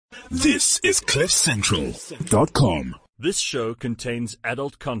This is CliffCentral.com. This show contains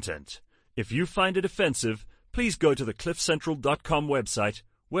adult content. If you find it offensive, please go to the CliffCentral.com website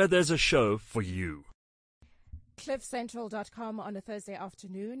where there's a show for you. CliffCentral.com on a Thursday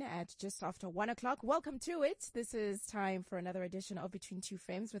afternoon at just after 1 o'clock. Welcome to it. This is time for another edition of Between Two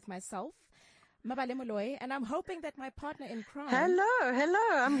Frames with myself, Mabale Moloi, and I'm hoping that my partner in crime... Hello,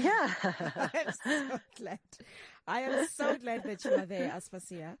 I'm here. I am so glad that you are there,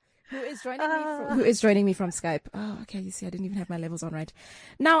 Aspasia, who is joining me from Skype. Oh, okay, you see, I didn't even have my levels on right.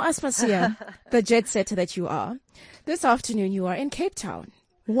 Now, Aspasia, the jet setter that you are, this afternoon you are in Cape Town.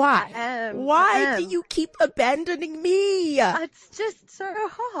 Why? Why do you keep abandoning me? It's just so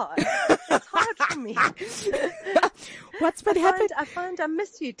hard. It's hard for me. What's been happening? I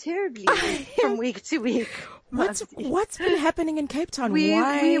miss you terribly from week to week. What's been happening in Cape Town?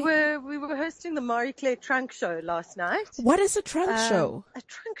 Why? We were hosting the Marie Claire Trunk Show last night. What is a trunk show? A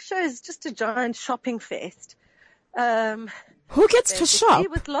trunk show is just a giant shopping fest. Who gets to shop?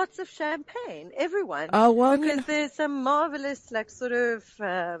 With lots of champagne. Everyone. Oh, well, because there's some marvelous, sort of,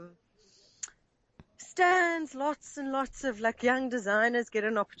 stands. Lots and lots of, young designers get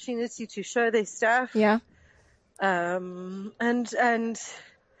an opportunity to show their stuff. Yeah. And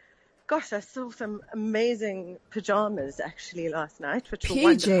gosh, I saw some amazing pajamas actually last night, which were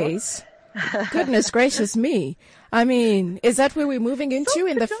PJs. Goodness gracious me. I mean, is that where we're moving into?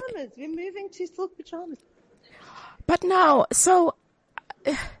 Silk pajamas. We're moving to silk pajamas. But now, so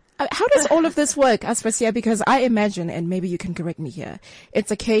how does all of this work, Aspasia? Because I imagine, and maybe you can correct me here, it's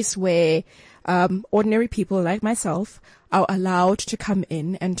a case where ordinary people like myself are allowed to come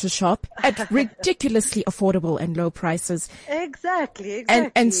in and to shop at ridiculously affordable and low prices. Exactly.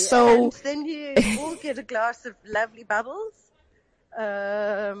 And so... And then you all get a glass of lovely bubbles.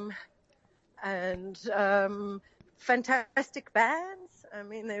 And fantastic bands. I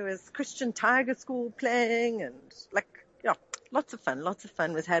mean, there was Christian Tiger School playing and lots of fun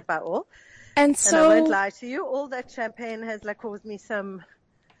was had by all. And so... And I won't lie to you, all that champagne has caused me some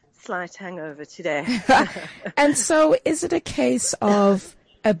slight hangover today. And so is it a case of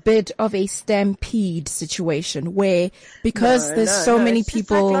a bit of a stampede situation where because there's so many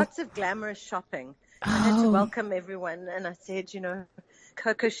people... Just lots of glamorous shopping. I had to welcome everyone and I said,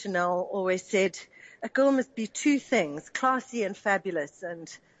 Coco Chanel always said, a girl must be two things, classy and fabulous, and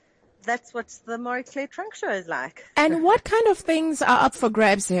that's what the Marie Claire Trunk Show is like. And what kind of things are up for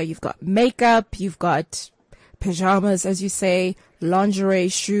grabs here? You've got makeup, you've got pajamas, as you say, lingerie,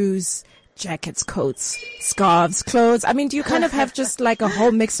 shoes, jackets, coats, scarves, clothes. I mean, do you kind of have just a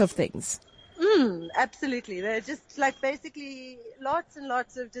whole mix of things? Absolutely. They're just basically lots and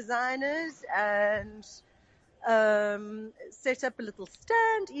lots of designers and set up a little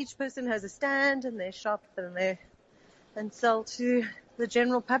stand. Each person has a stand and they shop and sell to the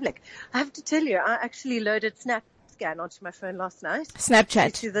general public. I have to tell you, I actually loaded SnapScan onto my phone last night.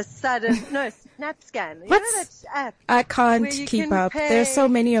 Snapchat. To the sudden, no, SnapScan. What's that app? I can't keep up. There's so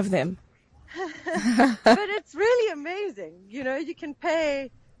many of them. But it's really amazing. You can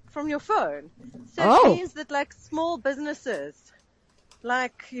pay from your phone. So it means that small businesses,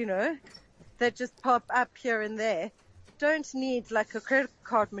 that just pop up here and there, don't need a credit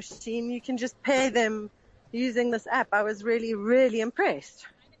card machine. You can just pay them using this app. I was really, really impressed.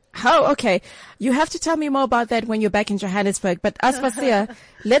 Oh, okay. You have to tell me more about that when you're back in Johannesburg. But Aspasia,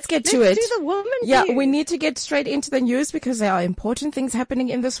 let's get to it. Let's do the woman's news. We need to get straight into the news because there are important things happening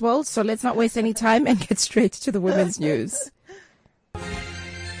in this world. So let's not waste any time and get straight to the women's news.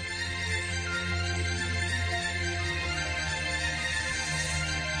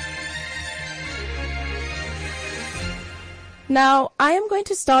 Now, I am going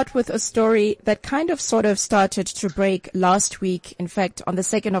to start with a story that kind of sort of started to break last week. In fact, on the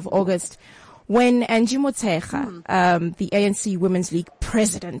 2nd of August, when Angie Motshekga, the ANC Women's League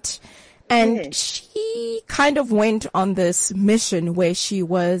president, and she kind of went on this mission where she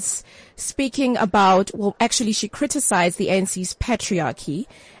was speaking about, actually she criticized the ANC's patriarchy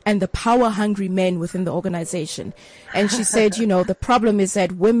and the power-hungry men within the organization. And she said, the problem is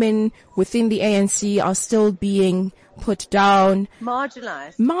that women within the ANC are still being put down.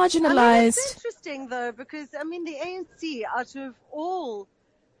 Marginalized. It's interesting though, because the ANC, out of all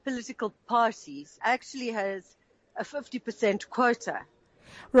political parties, actually has a 50% quota.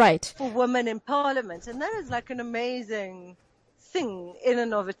 Right. For women in parliament. And that is an amazing thing in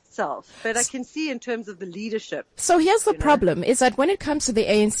and of itself. But I can see in terms of the leadership. So here's the problem is that when it comes to the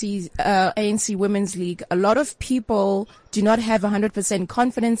ANC Women's League, a lot of people do not have 100%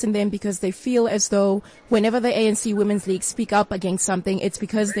 confidence in them because they feel as though whenever the ANC Women's League speak up against something, it's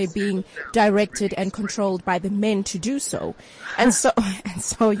because they're being directed and controlled by the men to do so. And so,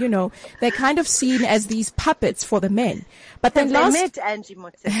 they're kind of seen as these puppets for the men. But then met Angie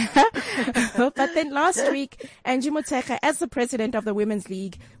Motshekga. But then last week, Angie Motshekga, as the president of the Women's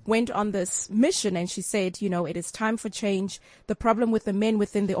League, went on this mission and she said, it is time for change. The problem with the men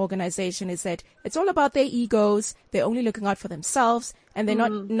within the organization is that it's all about their egos. They're only looking out for themselves and they're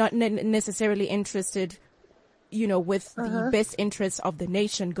not necessarily interested, with the best interests of the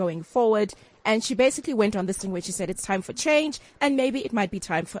nation going forward. And she basically went on this thing where she said it's time for change and maybe it might be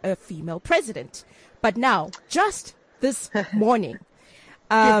time for a female president. But now, just this morning,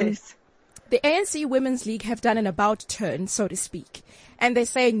 Yes. the ANC Women's League have done an about turn, so to speak. And they're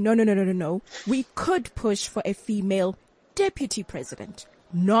saying, no. We could push for a female deputy president,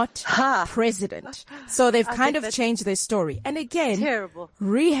 not president. So they've kind of changed their story. And again, terrible.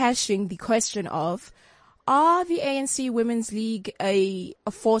 Rehashing the question of, are the ANC Women's League a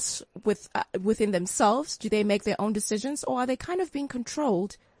force within themselves? Do they make their own decisions, or are they kind of being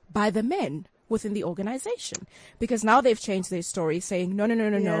controlled by the men within the organization? Because now they've changed their story, saying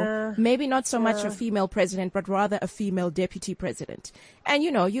no. Maybe not so much a female president, but rather a female deputy president. And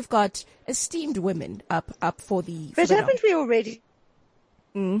you've got esteemed women up for the. But haven't we already?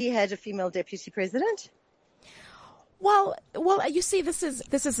 He had a female deputy president. Well, you see, this is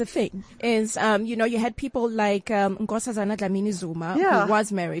the thing is, you had people like, Nkosazana Dlamini Zuma, who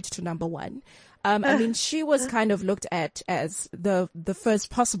was married to number one. She was kind of looked at as the first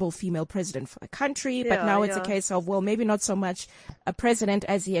possible female president for the country, but now it's a case of, well, maybe not so much a president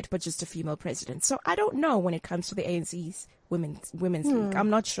as yet, but just a female president. So I don't know when it comes to the ANC's Women's League. I'm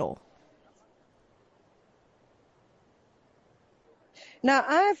not sure. Now,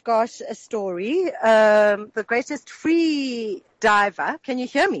 I've got a story, the greatest free diver. Can you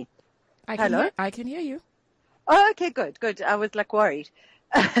hear me? I can hear you. Oh, okay, good. I was worried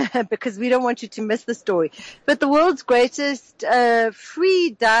because we don't want you to miss the story. But the world's greatest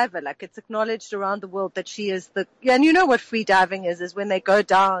free diver, it's acknowledged around the world that she is and you know what free diving is when they go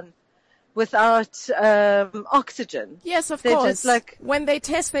down without oxygen. Yes, of They're course. Just when they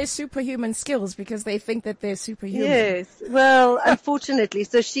test their superhuman skills because they think that they're superhuman. Yes. Well, unfortunately.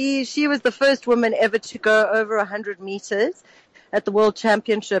 So she was the first woman ever to go over 100 meters at the World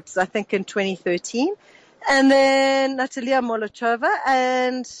Championships, I think in 2013. And then Natalia Molochova.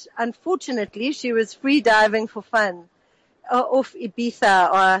 And unfortunately, she was free diving for fun off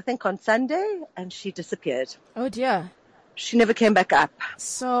Ibiza, I think on Sunday, and she disappeared. Oh dear. She never came back up.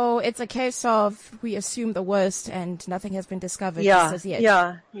 So it's a case of we assume the worst and nothing has been discovered just as yet.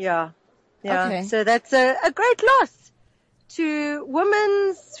 Yeah. Okay. So that's a great loss to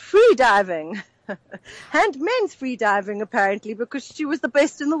women's free diving and men's free diving, apparently, because she was the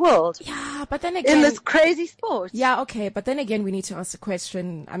best in the world. Yeah, but then again, in this crazy sport. Yeah, okay. But then again, we need to ask the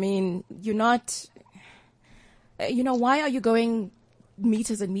question. You're not, why are you going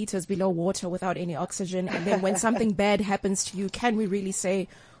meters and meters below water without any oxygen? And then when something bad happens to you, can we really say,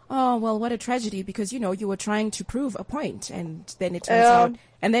 oh, well, what a tragedy, because, you were trying to prove a point, and then it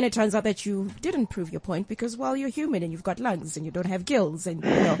turns out that you didn't prove your point because, well, you're human and you've got lungs and you don't have gills and,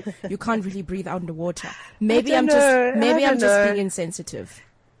 you can't really breathe underwater. Maybe I'm just being insensitive.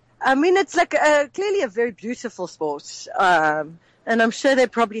 It's clearly a very beautiful sport. And I'm sure they're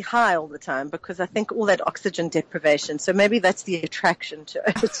probably high all the time because I think all that oxygen deprivation. So maybe that's the attraction to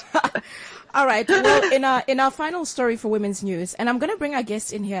it. All right. Well, in our final story for women's news, and I'm going to bring our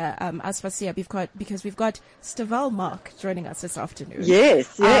guest in here, Aspasia, because we've got Stavel Mark joining us this afternoon.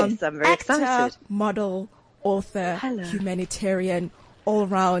 Yes, I'm very actor, excited. Model, author, Hello. Humanitarian,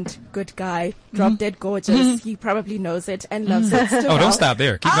 all-round good guy, drop dead gorgeous. He probably knows it and loves it. Oh, don't stop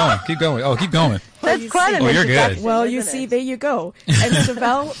there. Keep going. Oh, keep going. That's quite an you're good. introduction, Well, you isn't see, it? there you go. And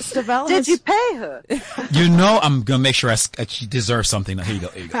Stavel Did you pay her? I'm going to make sure she deserves something. Here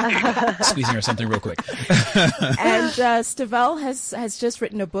you go. Squeezing her something real quick. And Stavel has just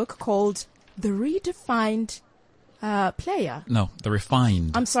written a book called The Redefined Player. No, the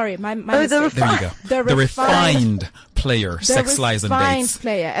refined. I'm sorry, my Oh, the mistake. There you go. The The refined player, The sex, lies, and refined dates.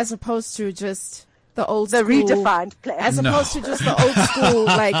 player, as opposed to just the old The school. redefined player. As opposed to just the old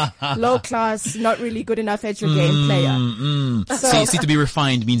school, low class, not really good enough at your game player. So, See, to be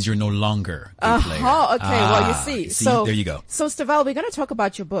refined means you're no longer a player. Oh, okay. Well, you see. So there you go. So, Stavel, we're going to talk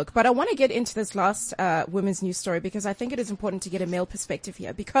about your book, but I want to get into this last women's news story because I think it is important to get a male perspective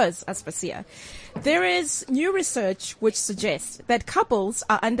here. Because, Aspasia, there is new research which suggests that couples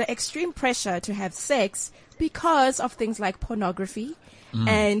are under extreme pressure to have sex because of things like pornography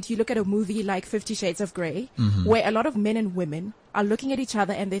and you look at a movie like 50 Shades of Grey, where a lot of men and women are looking at each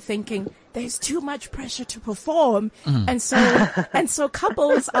other and they're thinking there's too much pressure to perform, and so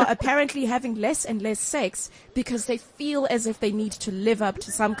couples are apparently having less and less sex because they feel as if they need to live up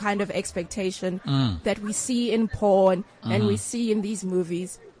to some kind of expectation that we see in porn and we see in these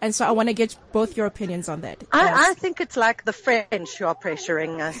movies. And so I want to get both your opinions on that. I think it's like the French who are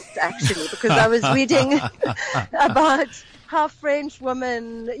pressuring us, actually, because I was reading about how French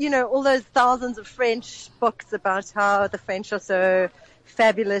women, all those thousands of French books about how the French are so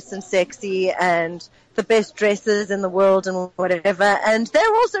fabulous and sexy and the best dresses in the world and whatever. And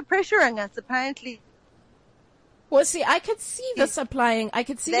they're also pressuring us, apparently. Well, see, I could see this applying.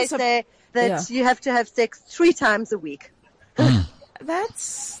 They say that you have to have sex 3 times a week.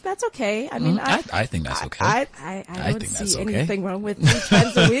 That's okay. I mean, I think that's okay. I don't think that's see okay. anything wrong with 3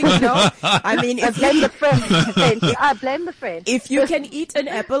 times a week, I mean, I blame the French. I blame the French. If you can eat an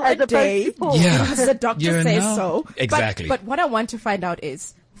apple a day, because the doctor says so. Exactly. But what I want to find out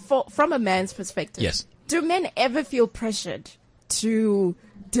is, from a man's perspective, yes, do men ever feel pressured to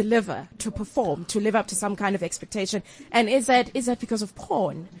deliver, to perform, to live up to some kind of expectation? And is that because of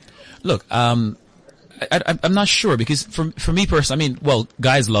porn? Look, I'm not sure, because for me personally, I mean, well,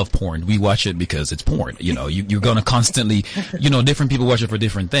 guys love porn. We watch it because it's porn. You're going to constantly, different people watch it for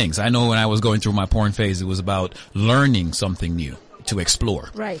different things. I know when I was going through my porn phase, it was about learning something new to explore.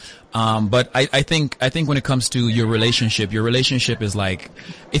 Right. But I think when it comes to your relationship is like,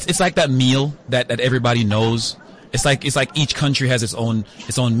 it's like that meal that everybody knows. It's like each country has its own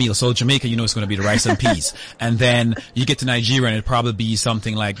meal. So Jamaica, it's going to be the rice and peas. And then you get to Nigeria and it'd probably be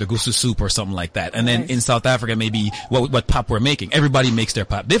something like the gusu soup or something like that. And then in South Africa, maybe what pap we're making. Everybody makes their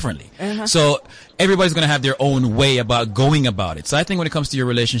pap differently. So everybody's going to have their own way about going about it. So I think when it comes to your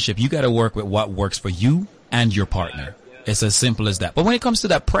relationship, you got to work with what works for you and your partner. It's as simple as that. But when it comes to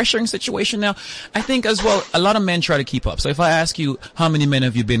that pressuring situation now, I think as well, a lot of men try to keep up. So if I ask you, how many men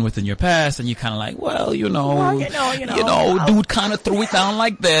have you been with in your past? And you kind of like, dude kind of threw it down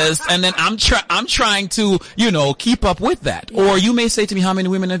like this. And then I'm trying to, keep up with that. Yeah. Or you may say to me, how many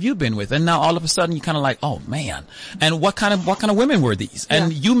women have you been with? And now all of a sudden you kind of like, oh man. And what kind of women were these?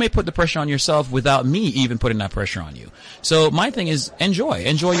 And you may put the pressure on yourself without me even putting that pressure on you. So my thing is enjoy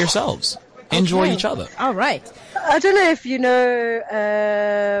yourselves. Enjoy each other. All right. I don't know if you know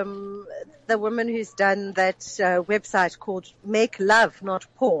the woman who's done that website called Make Love, Not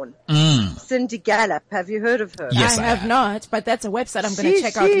Porn. Cindy Gallup. Have you heard of her? Yes, I have not, but that's a website I'm going to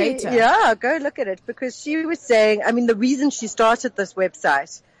check out later. Yeah, go look at it, because she was saying, I mean, the reason she started this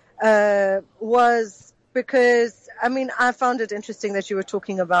website was because, I mean, I found it interesting that you were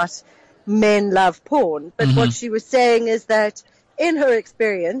talking about men love porn, but what she was saying is that in her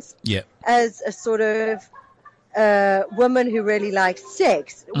experience, as a sort of woman who really likes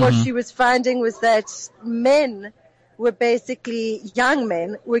sex, what she was finding was that men were basically, young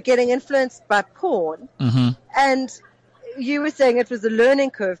men, were getting influenced by porn. And you were saying it was a learning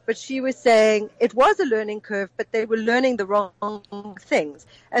curve, but she was saying it was a learning curve, but they were learning the wrong things.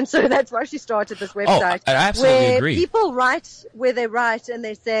 And so that's why she started this website. I absolutely agree. People write where they write and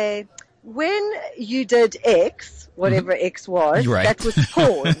they say, when you did X, whatever X was, that was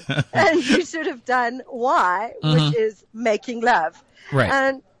porn. And you should have done Y, which is making love. Right.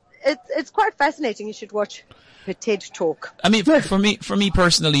 And it's quite fascinating. You should watch her TED Talk. I mean, for me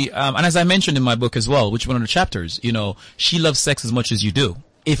personally, and as I mentioned in my book as well, which one of the chapters, she loves sex as much as you do,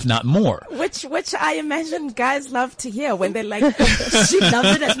 if not more. Which I imagine guys love to hear when they're like, she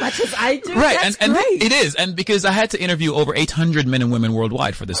loves it as much as I do. Right. That's and great. It is. And because I had to interview over 800 men and women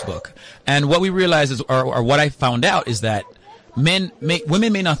worldwide for this book. And what we realized is, or what I found out is that women may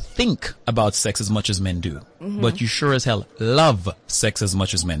not think about sex as much as men do, but you sure as hell love sex as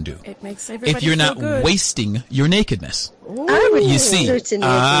much as men do. It makes everybody if you're feel not good. wasting your nakedness. You see, if you're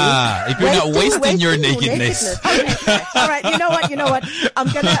not wasting your nakedness. Okay. All right. You know what? I'm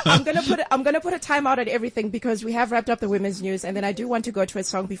gonna put a timeout at everything, because we have wrapped up the women's news, and then I do want to go to a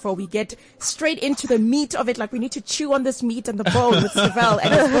song before we get straight into the meat of it. Like, we need to chew on this meat and the bone with Stevelle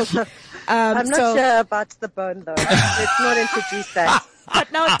and his book. I'm not sure about the bone, though. Let's not introduce that.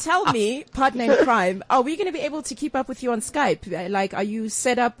 But now tell me, partner in crime, are we going to be able to keep up with you on Skype? Like, are you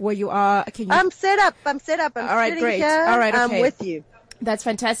set up where you are? I'm set up. I'm all right, great. Here. All right, okay. I'm with you. That's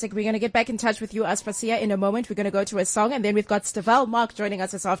fantastic. We're going to get back in touch with you, Aspasia, in a moment. We're going to go to a song, and then we've got Stevelle Mark joining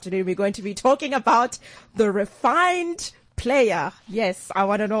us this afternoon. We're going to be talking about The Refined Player. Yes, I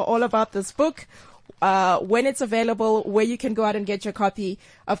want to know all about this book. when it's available, where you can go out and get your copy.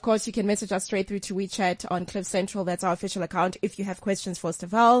 Of course, you can message us straight through to WeChat on Cliff Central. That's our official account. If you have questions for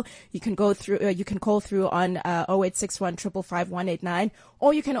Stavel, you can go through, you can call through on 0861 555 189,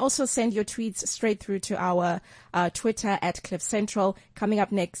 or you can also send your tweets straight through to our Twitter at Cliff Central. Coming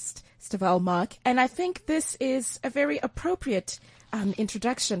up next, Stavel Mark. And I think this is a very appropriate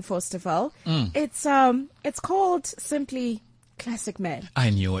introduction for Stavel. It's called simply Classic Man. I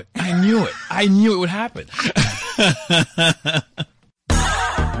knew it. I knew it. I knew it would happen.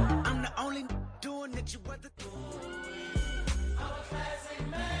 I'm the only doing that you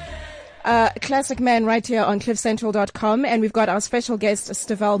Classic Man right here on cliffcentral.com, and we've got our special guest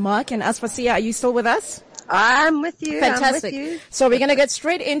Stavel Mark. And Aspasia, are you still with us? I'm with you. Fantastic. I'm with you. So we're going to get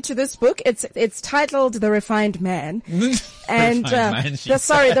straight into this book. It's titled The Refined Man. And,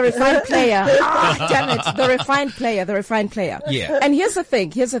 the Refined Player. Damn it. The Refined Player. Yeah. And here's the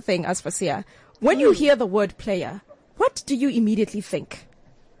thing, Aspasia. When you hear the word player, what do you immediately think?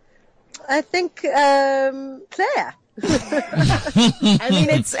 I think, player. I mean,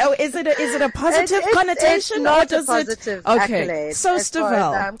 is it a positive connotation? It's not or a positive okay. accolade. So, as far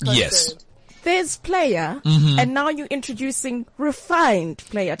as I'm Stavel. Yes. concerned. There's player, and now you're introducing refined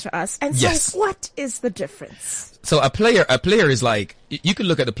player to us. And so Yes. what is the difference? So a player is like, you could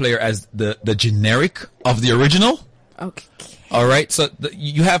look at the player as the generic of the original. Okay. All right. So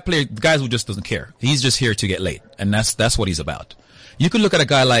you have guys who just doesn't care. He's just here to get laid. And that's what he's about. You could look at a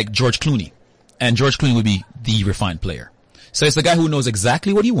guy like George Clooney, and George Clooney would be the refined player. So it's the guy who knows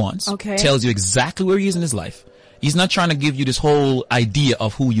exactly what he wants, tells you exactly where he is in his life. He's not trying to give you this whole idea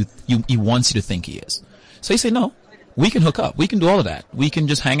of who he wants you to think he is. So you say, no, we can hook up. We can do all of that. We can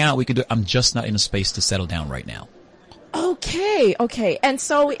just hang out. I'm just not in a space to settle down right now. Okay. And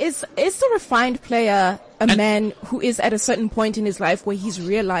so is the refined player a man who is at a certain point in his life where he's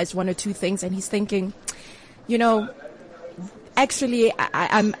realized one or two things and he's thinking, actually,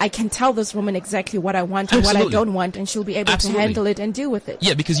 I can tell this woman exactly what I want and what I don't want, and she'll be able to handle it and deal with it.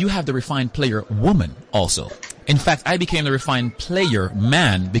 Yeah, because you have the refined player woman also. In fact, I became the refined player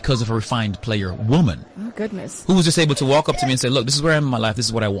man because of a refined player woman. Oh, goodness. Who was just able to walk up to me and say, look, this is where I am in my life. This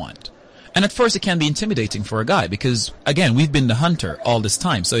is what I want. And at first it can be intimidating for a guy because, again, we've been the hunter all this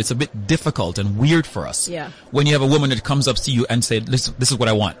time. So it's a bit difficult and weird for us. Yeah. When you have a woman that comes up to you and say, this is what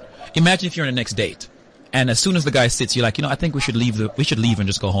I want. Imagine if you're on the next date. And as soon as the guy sits, you're like, I think we should leave and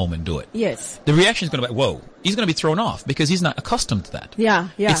just go home and do it. Yes. The reaction is going to be, whoa. He's going to be thrown off because he's not accustomed to that. Yeah.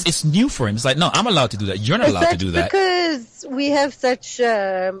 It's new for him. It's like, no, I'm allowed to do that. You're not allowed to do that. Because we have such,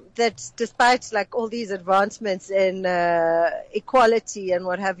 that despite like all these advancements in, equality and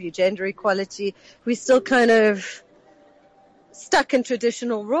what have you, gender equality, we still kind of stuck in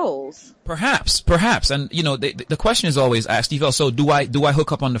traditional roles. Perhaps. And, the question is always asked, so do I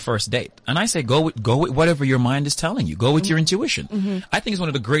hook up on the first date? And I say, go with whatever your mind is telling you. Go with your intuition. Mm-hmm. I think it's one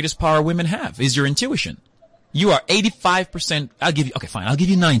of the greatest power women have is your intuition. You are 85%, I'll give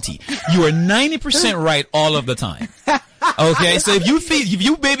you 90. You are 90% right all of the time. Okay, so if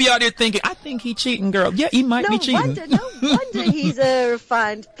you baby out there thinking, I think he cheating, girl. Yeah, he might be cheating. No wonder he's a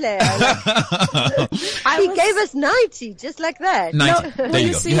refined player. He gave us 90, just like that. 90. There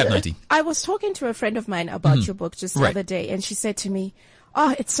you go. You have 90. I was talking to a friend of mine about your book just the other day, and she said to me,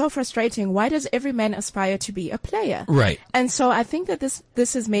 oh, it's so frustrating. Why does every man aspire to be a player? Right. And so I think that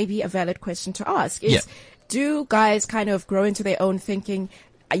this is maybe a valid question to ask is, do guys kind of grow into their own thinking,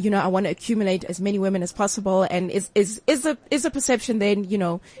 I want to accumulate as many women as possible, and is the perception then,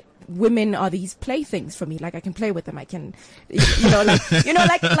 women are these playthings for me. Like I can play with them. I can,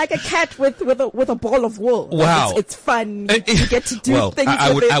 like a cat with a ball of wool. Wow. Like it's fun. You get to do things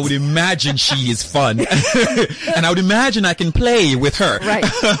I with it. I would imagine she is fun. And I would imagine I can play with her. Right.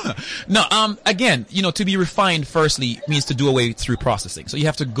 No, again, to be refined firstly means to do away through processing. So you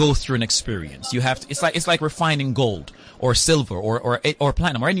have to go through an experience. You have to, it's like refining gold or silver or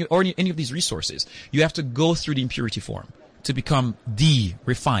platinum or any of these resources. You have to go through the impurity form to become the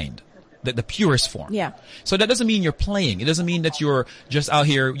refined, the purest form. Yeah. So that doesn't mean you're playing. It doesn't mean that you're just out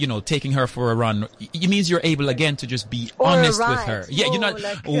here, taking her for a run. It means you're able again to just be honest with her. Yeah, you're not,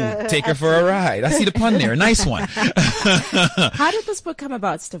 take her for a ride. I see the pun there. Nice one. How did this book come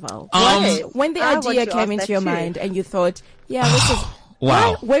about, Stavel? When the idea came into your mind and you thought, this is,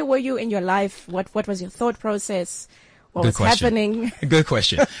 wow. Where were you in your life? What was your thought process? What was happening? Good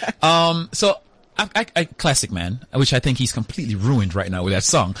question. So, I Classic Man, which I think he's completely ruined right now with that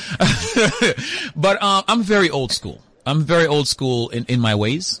song. But, I'm very old school. I'm very old school in my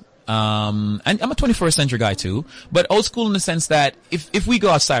ways. And I'm a 21st century guy too, but old school in the sense that if we go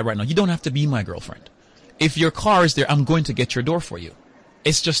outside right now, you don't have to be my girlfriend. If your car is there, I'm going to get your door for you.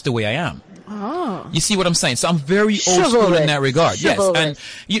 It's just the way I am. Oh. You see what I'm saying? So I'm very old school in that regard. Chivalrous.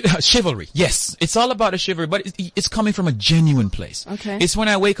 Yes. And chivalry. Yes. It's all about a chivalry, but it's coming from a genuine place. Okay. It's when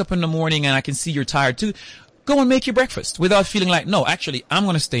I wake up in the morning and I can see you're tired too. Go and make your breakfast without feeling like, no, actually, I'm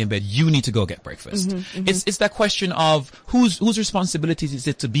going to stay in bed. You need to go get breakfast. It's that question of whose responsibility is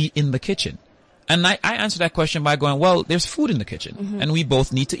it to be in the kitchen? And I answer that question by going, well, there's food in the kitchen and we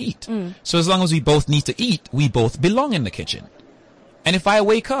both need to eat. So as long as we both need to eat, we both belong in the kitchen. And if I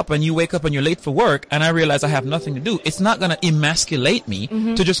wake up and you wake up and you're late for work and I realize I have nothing to do, it's not going to emasculate me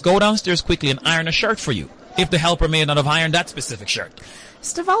to just go downstairs quickly and iron a shirt for you if the helper may not have ironed that specific shirt.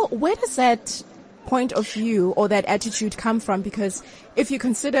 Stavel, where does that point of view or that attitude come from? Because if you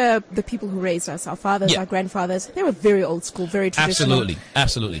consider the people who raised us, our fathers, our grandfathers, they were very old school, very traditional.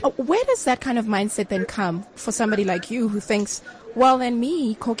 Absolutely. Where does that kind of mindset then come for somebody like you who thinks, well, then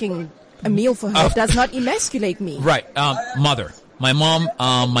me cooking a meal for her does not emasculate me? Right. Mother. My mom,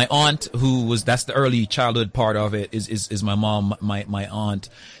 my aunt, that's the early childhood part of it, is my mom, my aunt.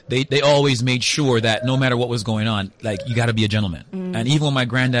 They always made sure that no matter what was going on, like, you gotta be a gentleman. And even when my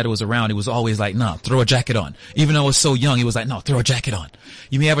granddad was around, it was always like, no, throw a jacket on. Even though I was so young, he was like, no, throw a jacket on.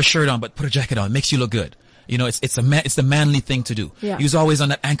 You may have a shirt on, but put a jacket on. It makes you look good. You know, it's the manly thing to do. Yeah. He was always on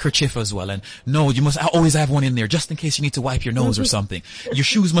that handkerchief as well. And no, you must always have one in there just in case you need to wipe your nose or something. Your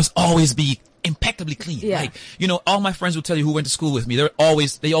shoes must always be impeccably clean. Yeah. Like, you know, all my friends will tell you who went to school with me, they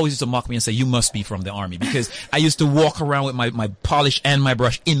always used to mock me and say, you must be from the army, because I used to walk around with my polish and my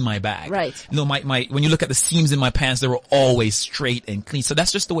brush in my bag. Right. You know, when you look at the seams in my pants, they were always straight and clean. So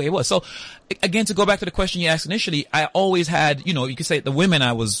that's just the way it was. So again, to go back to the question you asked initially, I always had, you know, you could say the women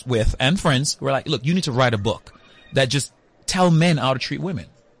I was with and friends were like, look, you need to write a book that just tell men how to treat women.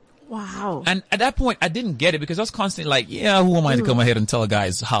 Wow. And at that point, I didn't get it because I was constantly like, yeah, who am I to come ahead and tell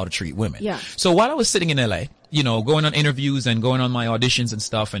guys how to treat women? Yeah. So while I was sitting in LA, you know, going on interviews and going on my auditions and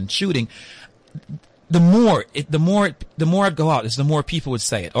stuff and shooting, the more I'd go out, the more people would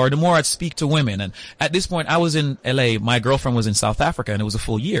say it, or the more I'd speak to women. And at this point, I was in LA, my girlfriend was in South Africa, and it was a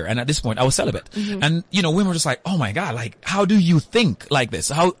full year. And at this point, I was celibate. And, you know, women were just like, oh my God, like, how do you think like this?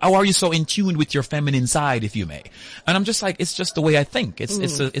 How are you so in tune with your feminine side, if you may? And I'm just like, it's just the way I think.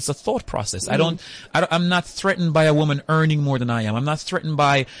 It's a thought process. I'm not threatened by a woman earning more than I am. I'm not threatened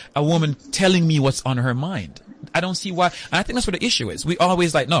by a woman telling me what's on her mind. I don't see why. And I think that's what the issue is. We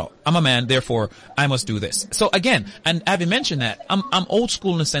always like, no, I'm a man, therefore I must do this. So again, and Abby mentioned that, I'm old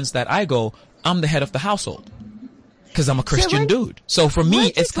school in the sense that I'm the head of the household. Cause I'm a Christian dude. So for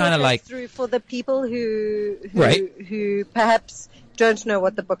me, it's kind of like, through for the people who perhaps don't know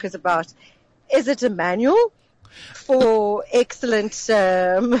what the book is about. Is it a manual for excellent,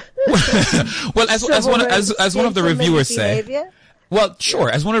 well, as one of the reviewers say, well, sure.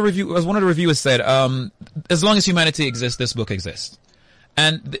 As one of the reviewers said, as long as humanity exists, this book exists.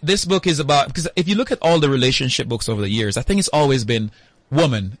 And this book is about, because if you look at all the relationship books over the years, I think it's always been,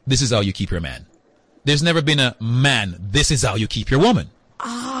 woman, this is how you keep your man. There's never been a man, this is how you keep your woman.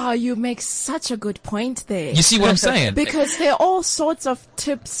 Ah, you make such a good point there. You see what I'm saying? Because there are all sorts of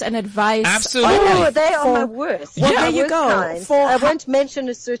tips and advice. Absolutely. Oh, they are my worst. Well, there you go. I won't mention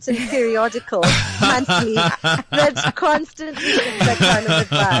a certain periodical monthly that's constantly gives that kind of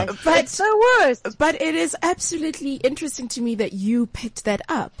advice. But it's the worst. But it is absolutely interesting to me that you picked that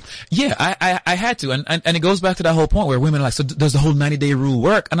up. Yeah, I had to. And it goes back to that whole point where women are like, so does the whole 90-day rule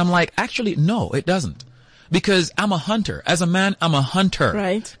work? And I'm like, actually, no, it doesn't. Because I'm a hunter. As a man, I'm a hunter.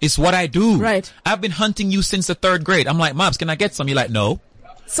 Right. It's what I do. Right. I've been hunting you since the 3rd grade. I'm like, Mobs, can I get some? You're like, no.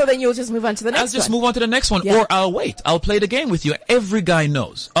 So then you'll just move on to the next one. I'll just move on to the next one. Yeah. Or I'll wait. I'll play the game with you. Every guy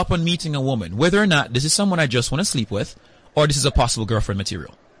knows, upon meeting a woman, whether or not this is someone I just want to sleep with, or this is a possible girlfriend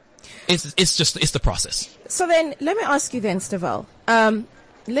material. It's the process. So then, let me ask you then, Stavel.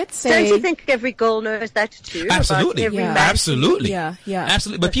 Let's say. Don't you think every girl knows that too? Absolutely. About every man? Absolutely. Yeah.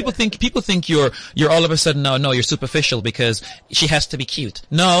 Absolutely. But people think you're all of a sudden, no, you're superficial because she has to be cute.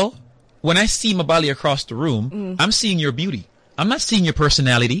 No. When I see Mabali across the room, I'm seeing your beauty. I'm not seeing your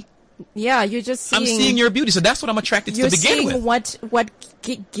personality. Yeah, you're just seeing. I'm seeing your beauty, so that's what I'm attracted to begin with. You're seeing what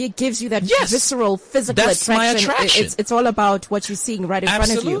gives you that visceral, physical that's attraction. My attraction. It's all about what you're seeing right in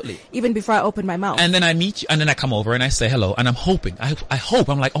front of you, even before I open my mouth. And then I meet you, and then I come over and I say hello, and I'm hoping, I hope,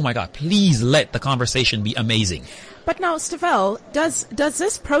 I'm like, oh my God, please let the conversation be amazing. But now, Stavel, does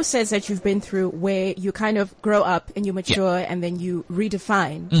this process that you've been through where you kind of grow up and you mature and then you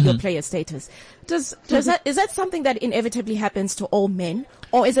redefine your player status, is that something that inevitably happens to all men?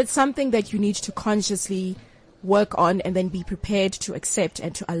 Or is it something that you need to consciously work on and then be prepared to accept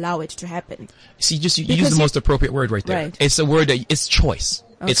and to allow it to happen? See, you use the most appropriate word right there. Right. It's a word that it's choice.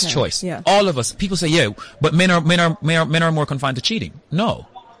 It's Okay. choice. Yeah. All of us. People say, yeah, but men are more confined to cheating. No,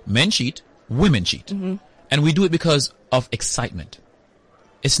 men cheat, women cheat, and we do it because of excitement.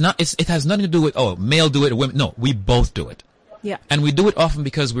 It's not. It has nothing to do with male do it, women. No, we both do it. Yeah. And we do it often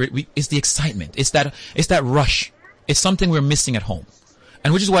because it's the excitement. It's that rush. It's something we're missing at home.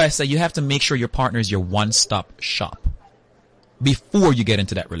 And which is why I say you have to make sure your partner is your one-stop shop before you get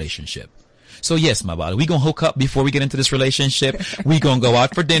into that relationship. So yes, my body, we gonna hook up before we get into this relationship. We gonna go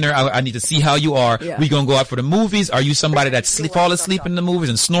out for dinner. I need to see how you are. Yeah. We gonna go out for the movies. Are you somebody that fall asleep in the movies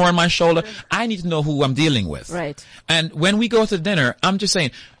and snore on my shoulder? I need to know who I'm dealing with. Right. And when we go to dinner, I'm just saying,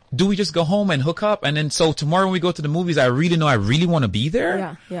 do we just go home and hook up? And then so tomorrow when we go to the movies, I really want to be there.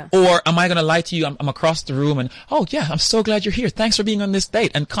 Yeah, yeah. Or am I going to lie to you? I'm across the room and, oh yeah, I'm so glad you're here. Thanks for being on this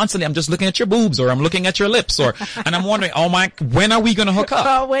date. And constantly I'm just looking at your boobs or I'm looking at your lips and I'm wondering, when are we going to hook up?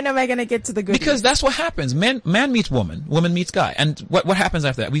 Oh, when am I going to get to the good Because that's what happens. Man meets woman meets guy. And what happens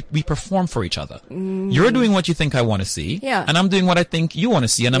after that? We perform for each other. You're doing what you think I want to see. Yeah. And I'm doing what I think you want to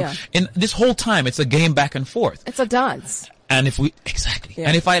see. And and this whole time it's a game back and forth. It's a dance. And if we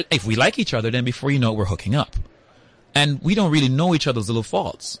and if we like each other, then before you know it, we're hooking up, and we don't really know each other's little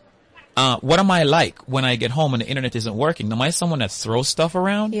faults. What am I like when I get home and the internet isn't working? Am I someone that throws stuff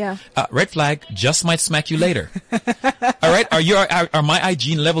around? Yeah. Red flag. Just might smack you later. All right. Are my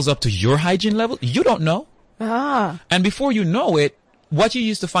hygiene levels up to your hygiene level? You don't know. And before you know it, what you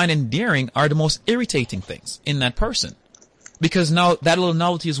used to find endearing are the most irritating things in that person, because now that little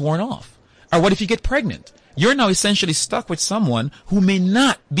novelty is worn off. Or what if you get pregnant? You're now essentially stuck with someone who may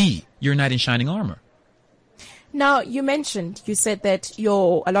not be your knight in shining armor. Now, you said that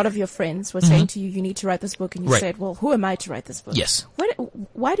a lot of your friends were saying to you, you need to write this book. And you said, well, who am I to write this book? Yes.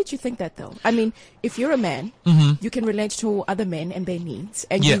 Why did you think that, though? I mean, if you're a man, you can relate to other men and their needs.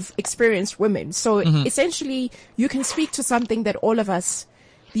 And you've experienced women. So essentially, you can speak to something that all of us,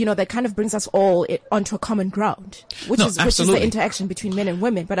 that kind of brings us all onto a common ground, which is the interaction between men and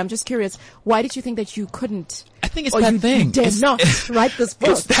women. But I'm just curious, why did you think that you couldn't? I think it's that thing. You dare not write this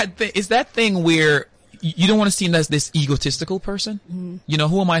book. It's that thing where you don't want to seem as this egotistical person.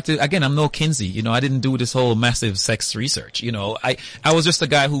 Who am I to? Again, I'm no Kinsey. I didn't do this whole massive sex research. I was just a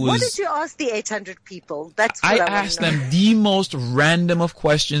guy who was. What did you ask the 800 people? That's what I asked them the most random of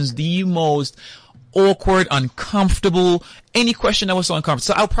questions, the most awkward, uncomfortable, any question that was so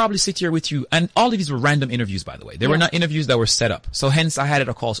uncomfortable. So I'll probably sit here with you, and all of these were random interviews, by the way. They were not interviews that were set up. So hence I had it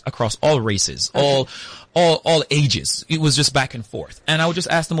across all races, all ages. It was just back and forth. And I would just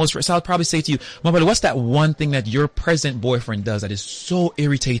ask the most, so I'll probably say to you, my brother, what's that one thing that your present boyfriend does that is so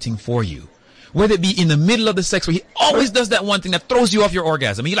irritating for you? Whether it be in the middle of the sex where he always does that one thing that throws you off your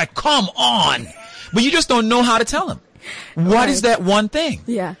orgasm. And you're like, come on. But you just don't know how to tell him. What is that one thing?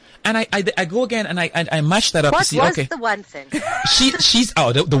 Yeah. And I go again and I match that up to see, What was the one thing?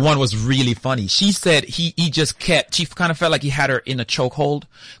 The one was really funny. She said she kind of felt like he had her in a chokehold.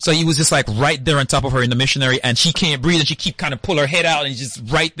 So he was just like right there on top of her in the missionary, and she can't breathe, and she keep kind of pull her head out, and he's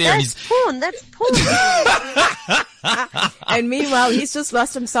just right there. That's porn. And meanwhile, he's just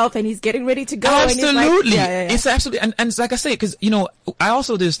lost himself and he's getting ready to go. Absolutely. And he's like, It's absolutely, and it's like I say, cause, I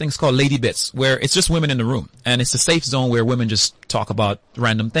also do this thing called Lady Bits, where it's just women in the room, and it's a safe zone where women just talk about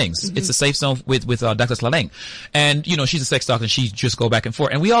random things. It's a safe zone with Dr. Slaleng. And, she's a sex doctor and she just go back and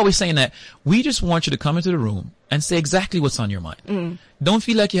forth. And we always saying that we just want you to come into the room and say exactly what's on your mind. Don't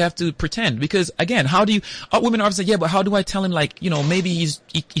feel like you have to pretend, because again, how do you, women always say, yeah, but how do I tell him, like, maybe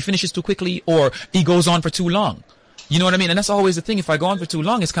he finishes too quickly or he goes on for too long? You know what I mean? And that's always the thing. If I go on for too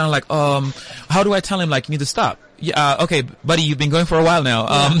long, it's kind of like, how do I tell him, like, you need to stop? Yeah, okay, buddy, you've been going for a while now.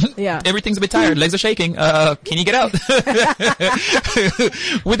 Everything's a bit tired. Legs are shaking. Can you get out?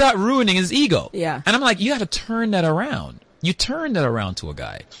 Without ruining his ego. Yeah. And I'm like, you have to turn that around. You turn that around to a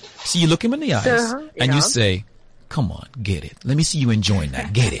guy. So you look him in the eyes and you say, come on, get it. Let me see you enjoying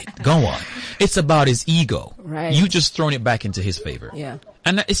that. Get it. Go on. It's about his ego. Right. You just thrown it back into his favor. Yeah.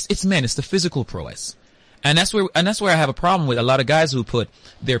 And it's the physical prowess. And that's where I have a problem with a lot of guys who put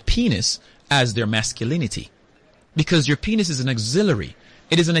their penis as their masculinity. Because your penis is an auxiliary.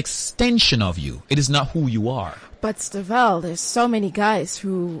 It is an extension of you. It is not who you are. But Stavel, there's so many guys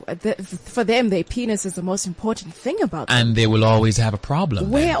who, for them, their penis is the most important thing about them. And they will always have a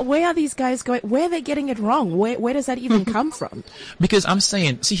problem. Where are these guys going? Where are they getting it wrong? Where does that even come from? Because I'm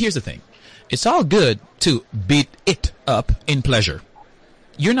saying, see, here's the thing. It's all good to beat it up in pleasure.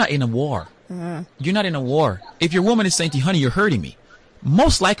 You're not in a war. You're not in a war. If your woman is saying to you, honey, you're hurting me,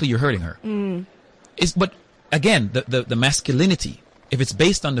 most likely you're hurting her. But again, the masculinity, if it's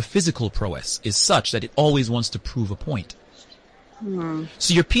based on the physical prowess, is such that it always wants to prove a point.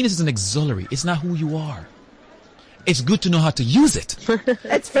 So your penis is an auxiliary. It's not who you are. it's good to know how to use it.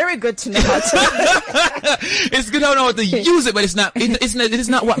 It's very good to know how to. It's good to know how to use it, but it's not. It is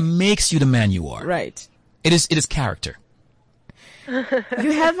not what makes you the man you are. Right. It is character.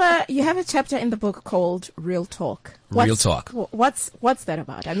 You have a chapter in the book called Real Talk. Real Talk. What's that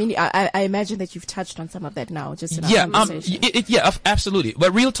about? I mean, I imagine that you've touched on some of that now, just in our Yeah, conversation. absolutely.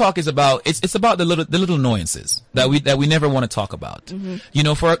 But Real Talk is about it's about the little annoyances that we never want to talk about. Mm-hmm. You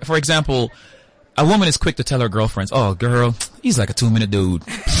know, for example, a woman is quick to tell her girlfriends, "Oh, girl, he's like a 2-minute dude."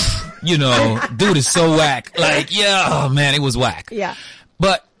 You know, dude is so whack. Like, yeah, oh man, it was whack. Yeah.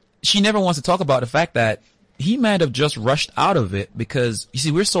 But she never wants to talk about the fact that he might have just rushed out of it because, you see,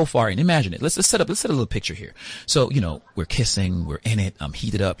 we're so far in. Imagine it. Let's set a little picture here. So, you know, we're kissing, we're in it, I'm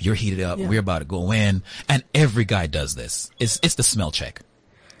heated up, you're heated up, we're about to go in, and every guy does this. It's the smell check.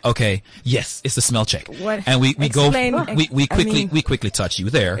 Okay. Yes, it's the smell check. What? And we quickly touch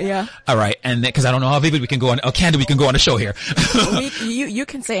you there. Yeah. All right. And because I don't know how vivid we can go on, how candid we can go on the show here. You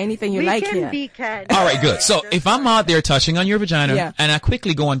can say anything you We like can here. be candid. All right, good. So if I'm out there touching on your vagina and I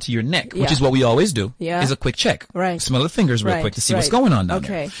quickly go onto your neck, which Yeah. is what we always do, Yeah. is a quick check. Right. Smell the fingers real Right, quick to see what's right. going on down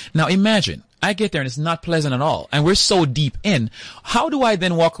Okay. there. Now imagine I get there and it's not pleasant at all, and we're so deep in. How do I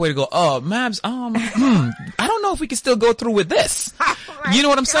then walk away to go, "Oh, Mabs, I don't know if we can still go through with this." You know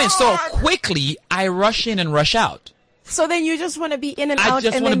what I'm saying? So quickly I rush in and rush out. So then you just want to be in and out. I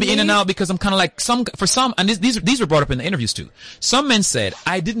just want to be in and out because I'm kind of like for some, and these were brought up in the interviews too. Some men said,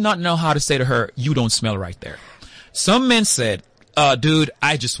 "I did not know how to say to her, you don't smell right there." Some men said, "Dude,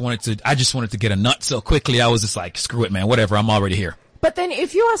 I just wanted to get a nut so quickly. I was just like, screw it, man, whatever. I'm already here." But then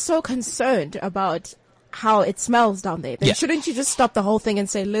if you are so concerned about how it smells down there, then Yeah. shouldn't you just stop the whole thing and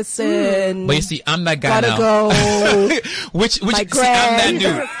say, "Listen, But you see, I'm that guy gotta now. go." which My see, I'm grand. that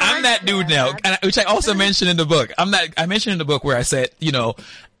dude. I'm that dude now, which I also mentioned in the book. I mentioned in the book where I said, you know,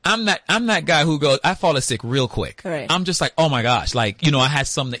 I'm that guy who goes, I fall sick real quick. Right. I'm just like, oh my gosh, like, you know, I had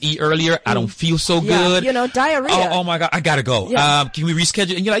something to eat earlier. I don't feel so Yeah, good. you know, diarrhea. Oh my God, I gotta go. Yeah. Can we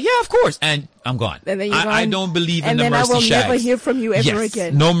reschedule? And you're like, yeah, of course. And I'm gone. And then you're I gone. don't believe in And the then mercy I will shags. never hear from you ever Yes.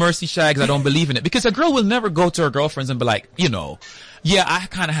 again. No mercy shags. I don't believe in it because a girl will never go to her girlfriends and be like, you know, yeah, I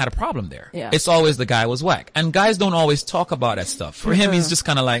kind of had a problem there. Yeah. It's always the guy was whack. And guys don't always talk about that stuff. For him, he's just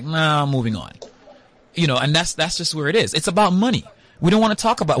kind of like, nah, I'm moving on. You know, and that's just where it is. It's about money. We don't want to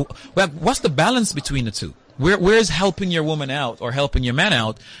talk about, well, what's the balance between the two? Where is helping your woman out or helping your man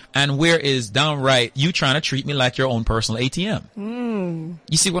out, and where is downright you trying to treat me like your own personal ATM?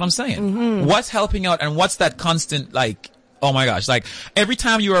 You see what I'm saying? What's helping out, and what's that constant, like, oh my gosh, like every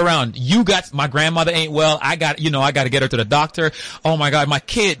time you're around, you got, my grandmother ain't well, I got to get her to the doctor. Oh my God, my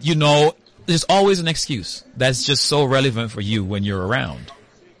kid, you know, there's always an excuse that's just so relevant for you when you're around.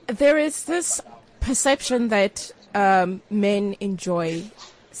 There is this perception that men enjoy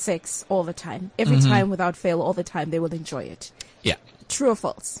sex all the time. Every time without fail, all the time, they will enjoy it. Yeah, True or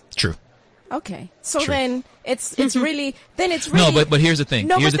false? true. Okay. So True. then it's really No, but here's the thing.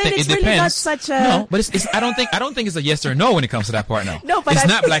 No, Here's but the then thing. it's It really depends. not such a- No, but it's I don't think it's a yes or no when it comes to that part now. No, but it's I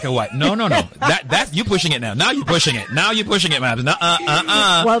not think- black and white. No. That's you pushing it now. Now you're pushing it. Now you're pushing it, man.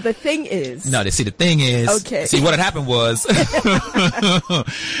 Well, the thing is, No, see, the thing is, Okay. see, what had happened was,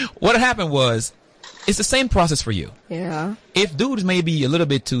 it's the same process for you. yeah, If dude may be a little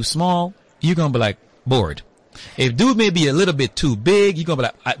bit too small, you're going to be like, bored. If dude may be a little bit too big, you're going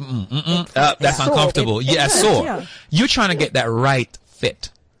to be like, that's Yeah. uncomfortable. It Yeah, hurts, sore. yeah. You're trying to get that right fit.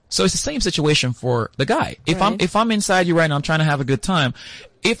 So it's the same situation for the guy. If I'm inside you right now, I'm trying to have a good time.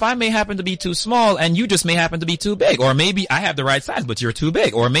 If I may happen to be too small and you just may happen to be too big, or maybe I have the right size, but you're too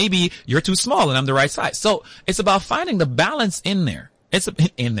big, or maybe you're too small and I'm the right size. So it's about finding the balance in there. It's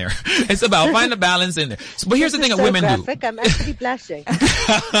about finding the balance in there. So, but here's the thing that So women do. graphic, I'm actually blushing.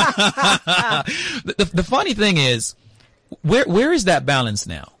 The funny thing is, where is that balance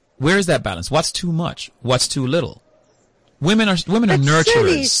now? Where is that balance? What's too much? What's too little? Women are But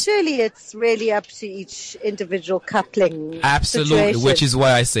nurturers. surely it's really up to each individual coupling. Absolutely, situation. which is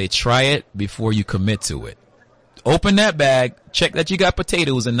why I say try it before you commit to it. Open that bag, check that you got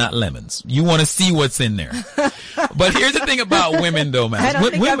potatoes and not lemons. You want to see what's in there. But here's the thing about women, though, man. I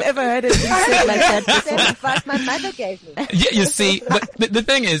don't think I've ever heard it being said like that. That's the advice my mother gave me. Yeah, you see, but the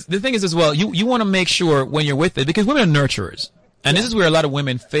thing is as well, you want to make sure when you're with it, because women are nurturers. And this is where a lot of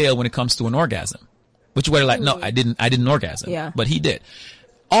women fail when it comes to an orgasm. Which is where they're like, no, I didn't orgasm. Yeah. But he did.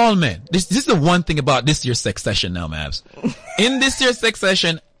 All men. This is the one thing about this year's sex session now, Mavs. In this year's sex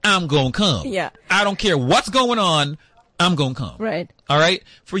session, I'm gonna come. Yeah. I don't care what's going on. I'm going to come. Right. All right.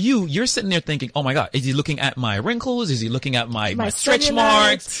 For you, you're sitting there thinking, oh my God, is he looking at my wrinkles? Is he looking at my stretch cellulite.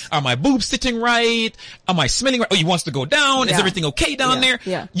 marks? Are my boobs sitting right? Am I smelling right? Oh, he wants to go down. Is Yeah. everything okay down there?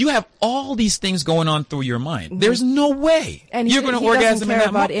 Yeah. You have all these things going on through your mind. There's no way And you're he- going to he doesn't orgasm in care that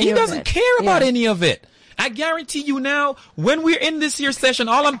about moment. any He of doesn't it. care about Yeah. any of it. I guarantee you now, when we're in this here session,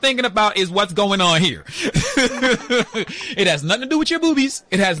 all I'm thinking about is what's going on here. It has nothing to do with your boobies.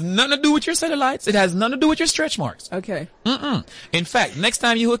 It has nothing to do with your cellulites. It has nothing to do with your stretch marks. Okay. In fact, next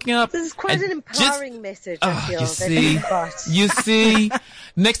time you're hooking up, This is quite and an empowering message, I feel. you that see, you've got. you see,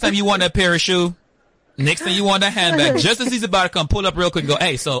 next time you want that pair of shoe, next time you want that handbag, just as he's about to come pull up real quick and go,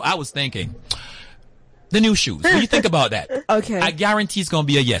 hey, so I was thinking, the new shoes. What do you think about that? Okay. I guarantee it's going to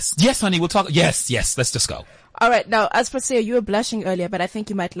be a yes. Yes, honey, we'll talk. Yes, let's just go. All right. Now, as for Sia, you were blushing earlier, but I think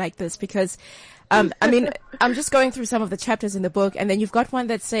you might like this because, I mean, I'm just going through some of the chapters in the book, and then you've got one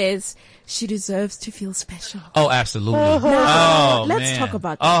that says she deserves to feel special. Oh, absolutely. Let's man. talk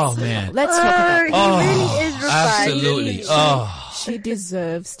about this. Oh, man. Let's talk about He this. really is refined. Absolutely. Oh. She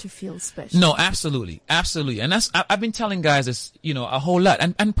deserves to feel special. No, absolutely. And I've been telling guys this, a whole lot.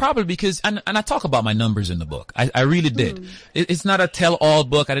 And probably because, and I talk about my numbers in the book. I really did. It's not a tell-all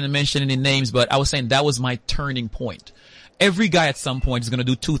book. I didn't mention any names, but I was saying that was my turning point. Every guy at some point is going to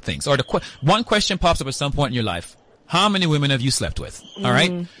do two things. Or one question pops up at some point in your life. How many women have you slept with? All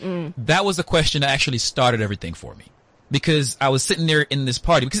right. That was the question that actually started everything for me. Because I was sitting there in this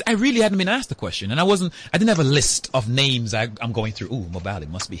party, because I really hadn't been asked the question, and I didn't have a list of names I'm going through. Ooh, Mobali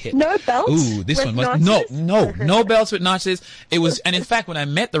must be hit. No belts Ooh, this with one must, notches? no belts with notches. It was, and in fact, when I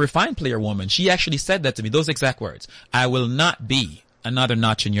met the refined player woman, she actually said that to me, those exact words. I will not be another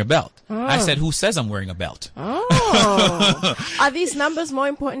notch in your belt. I said, who says I'm wearing a belt? Oh. Are these numbers more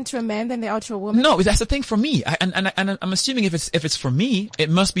important to a man than they are to a woman? No, that's the thing for me. And I'm assuming if it's for me, it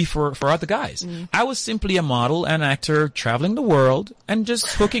must be for other guys. I was simply a model and actor traveling the world and just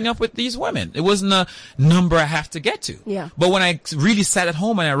hooking up with these women. It wasn't a number I have to get to. Yeah. But when I really sat at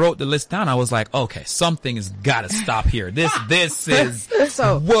home and I wrote the list down, I was like, okay, something has got to stop here. This is,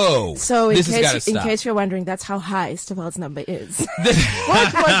 whoa. So this has got to in stop. case you're wondering, that's how high Stavel's number is.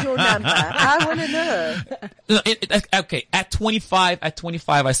 What was your number? I want to know. No, okay, at 25,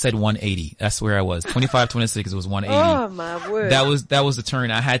 I said 180. That's where I was. 25, 26, it was 180. Oh my word. That was the turn.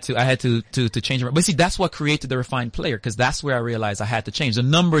 I had to change it. But see, that's what created the refined player, because that's where I realized I had to change. The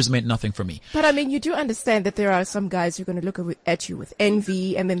numbers meant nothing for me. But I mean, you do understand that there are some guys who are going to look at you with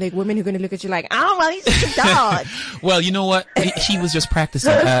envy, and then there are women who are going to look at you like, oh, well, he's just a dog. Well, you know what? He was just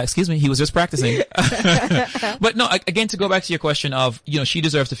practicing. He was just practicing. But no, again, to go back to your question of, she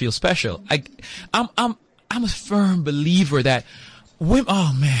deserves to feel special. I'm a firm believer that women,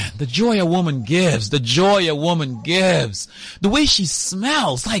 oh man, the joy a woman gives, the way she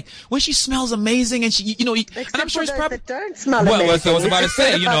smells, like when she smells amazing and she, and I'm sure it's probably, that don't smell well, amazing. I was about to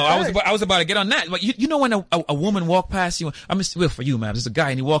say, About I was about to get on that. But you know when a woman walk past you, well, for you, man, there's a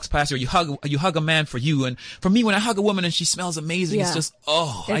guy and he walks past you, or you hug a man for you, and for me, when I hug a woman and she smells amazing, it's just,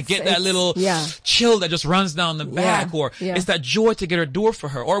 I get that little chill that just runs down the back, or it's that joy to get her door for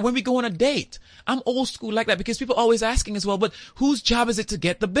her, or when we go on a date. I'm old school like that, because people are always asking as well, but whose job is it to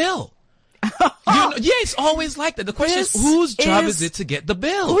get the bill? It's always like that. The question is, whose job is it to get the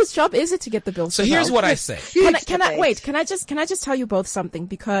bill? Whose job is it to get the bill? So here's what I say. Can I just tell you both something?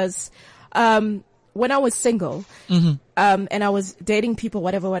 Because, when I was single, and I was dating people,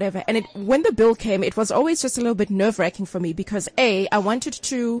 whatever, and when the bill came, it was always just a little bit nerve-wracking for me, because I wanted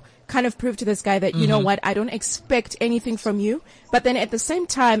to kind of prove to this guy that, you know what, I don't expect anything from you, but then at the same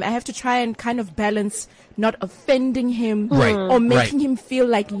time, I have to try and kind of balance not offending him or making him feel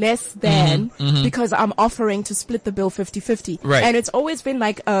like less than because I'm offering to split the bill 50-50. Right. And it's always been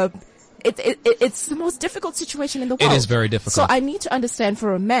like it's the most difficult situation in the world. It is very difficult. So I need to understand,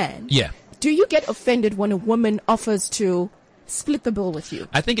 for a man. Yeah. Do you get offended when a woman offers to split the bill with you?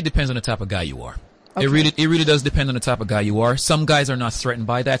 I think it depends on the type of guy you are. Okay. It really does depend on the type of guy you are. Some guys are not threatened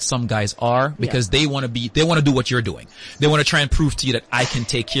by that. Some guys are, because they want to do what you're doing. They want to try and prove to you that I can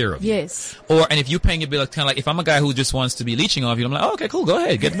take care of you. Yes. And if you're paying your bill, kind of like, if I'm a guy who just wants to be leeching off you, I'm like, oh, okay, cool, go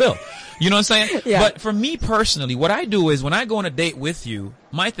ahead, get the bill. You know what I'm saying? Yeah. But for me personally, what I do is when I go on a date with you,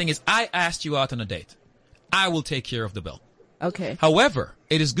 my thing is I asked you out on a date. I will take care of the bill. Okay. However,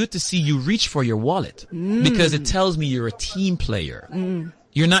 it is good to see you reach for your wallet, because it tells me you're a team player.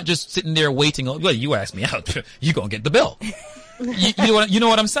 You're not just sitting there waiting. Well, you asked me out. You're going to get the bill. you know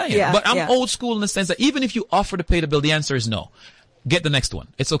what I'm saying? Yeah, but I'm old school in the sense that even if you offer to pay the bill, the answer is no. Get the next one.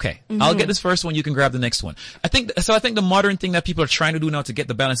 It's okay. I'll get this first one. You can grab the next one. I think the modern thing that people are trying to do now to get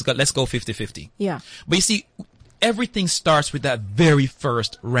the balance is, let's go 50-50. Yeah. But you see, everything starts with that very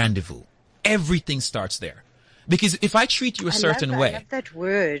first rendezvous. Everything starts there. Because if I treat you a certain way. I love that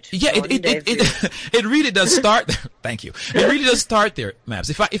word. Yeah, it really does start there. Thank you. It really does start there, Mabs.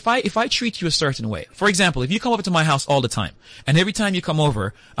 If I treat you a certain way, for example, if you come over to my house all the time, and every time you come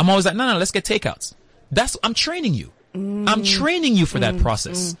over, I'm always like, no, let's get takeouts. I'm training you. I'm training you for that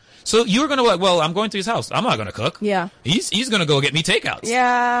process. So you're gonna be like, well, I'm going to his house. I'm not gonna cook. Yeah. He's gonna go get me takeouts.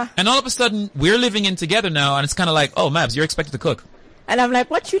 Yeah. And all of a sudden, we're living in together now, and it's kind of like, oh, Mabs, you're expected to cook. And I'm like,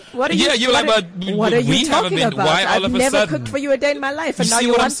 what are you? Yeah, you're like, but what are you we haven't talking been. about? Why all I've of a never sudden? cooked for you a day in my life, and You now see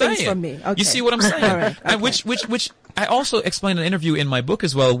you what I'm want things saying? from me. Okay. You see what I'm saying? All right. Okay. And which I also explained in an interview in my book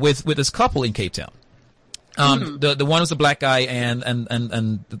as well with this couple in Cape Town. The one was a black guy and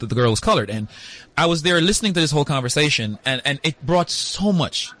the girl was colored, and I was there listening to this whole conversation, and it brought so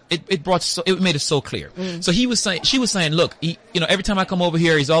much. It made it so clear. So she was saying, look, every time I come over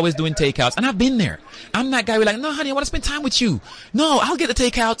here, he's always doing takeouts, and I've been there. I'm that guy who's like, no, honey, I want to spend time with you. No, I'll get the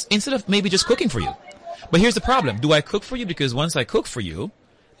takeouts instead of maybe just cooking for you. But here's the problem: do I cook for you? Because once I cook for you,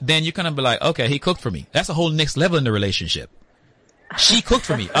 then you kind of be like, okay, he cooked for me. That's a whole next level in the relationship. She cooked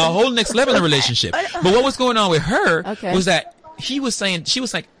for me, a whole next level in the relationship. But what was going on with her was that she was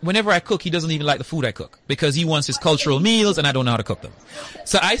like, whenever I cook, he doesn't even like the food I cook because he wants his cultural meals and I don't know how to cook them.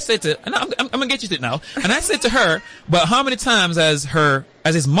 So I said and I'm gonna get you to it now. And I said to her, but how many times has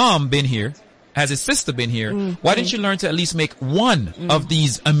his mom been here? Has his sister been here? Why didn't you learn to at least make one of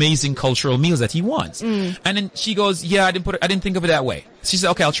these amazing cultural meals that he wants? And then she goes, yeah, I didn't think of it that way. She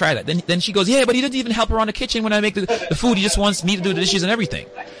said, okay, I'll try that. Then she goes, yeah, but he doesn't even help around the kitchen when I make the food. He just wants me to do the dishes and everything.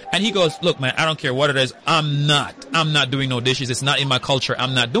 And he goes, look, man, I don't care what it is. I'm not doing no dishes. It's not in my culture.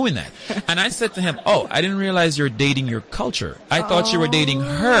 I'm not doing that. And I said to him, oh, I didn't realize you're dating your culture. I thought you were dating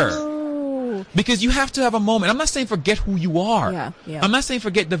her. Because you have to have a moment. I'm not saying forget who you are. Yeah. I'm not saying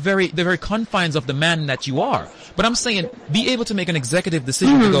forget the very confines of the man that you are. But I'm saying be able to make an executive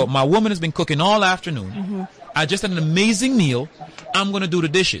decision to go, my woman has been cooking all afternoon. I just had an amazing meal. I'm going to do the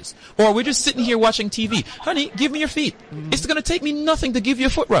dishes. Or we're just sitting here watching TV. Honey, give me your feet. It's going to take me nothing to give you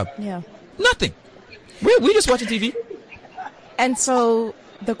a foot rub. Yeah. Nothing. We're just watching TV. And so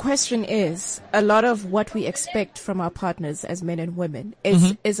the question is, a lot of what we expect from our partners as men and women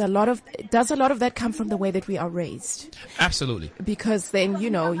does a lot of that come from the way that we are raised? Absolutely. Because then,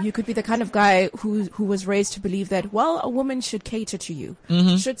 you could be the kind of guy who was raised to believe that, well, a woman should cater to you,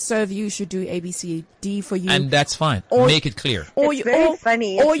 should serve you, should do A, B, C, D for you. And that's fine. Make it clear. Or It's very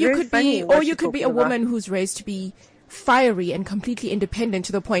funny. Or It's you very could funny be, what or you you're could be a talking about. woman who's raised to be fiery and completely independent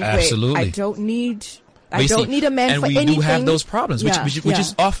to the point Absolutely. where I don't need But you see, need a man and for we anything. do have those problems, which Yeah.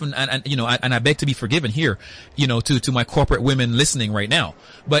 is often, and I beg to be forgiven here, to my corporate women listening right now.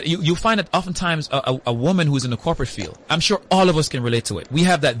 But you'll find that oftentimes a woman who's in the corporate field, I'm sure all of us can relate to it. We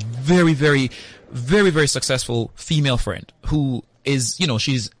have that very, very, very, very successful female friend who is,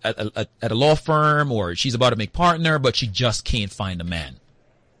 she's at a law firm or she's about to make partner, but she just can't find a man.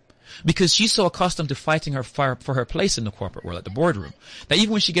 Because she's so accustomed to fighting for her place in the corporate world, at the boardroom, that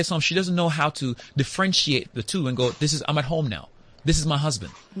even when she gets home, she doesn't know how to differentiate the two and go, I'm at home now. This is my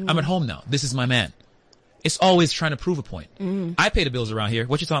husband. I'm at home now. This is my man. It's always trying to prove a point. I pay the bills around here.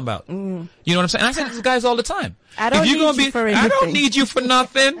 What you talking about? You know what I'm saying? And I say this to guys all the time. I don't need you for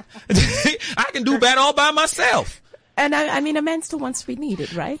nothing. I can do bad all by myself. And I mean, a man still wants to be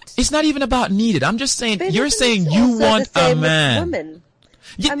needed, right? It's not even about needed. I'm just saying, But you're isn't saying it you also want the same a with man. women?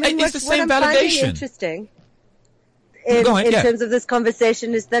 Yeah, I mean, it's the same what I'm finding validation. interesting Go ahead, in yeah. terms of this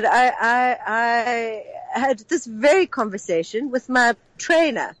conversation is that I had this very conversation with my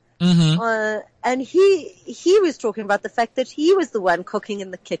trainer. And he was talking about the fact that he was the one cooking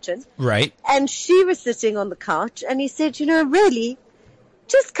in the kitchen. Right. And she was sitting on the couch, and he said, really,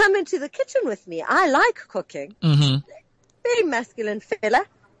 just come into the kitchen with me. I like cooking. Very masculine fella.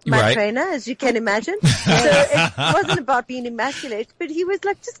 My Right. trainer, as you can imagine. So it wasn't about being emasculate, but he was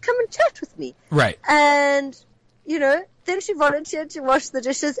like, just come and chat with me. Right. And, then she volunteered to wash the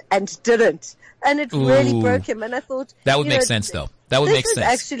dishes and didn't. And it really Ooh. broke him. And I thought, That would make sense, though. That would make this is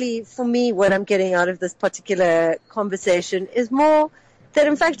sense. actually, for me, what I'm getting out of this particular conversation is more that,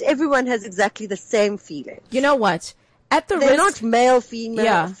 in fact, everyone has exactly the same feeling. You know what? At the They're risk, not male-female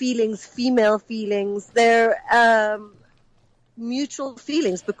Yeah. feelings, female feelings. They're mutual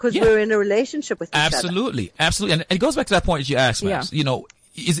feelings because Yeah. we're in a relationship with each other. Absolutely. And it goes back to that point that you asked, Yeah. Max.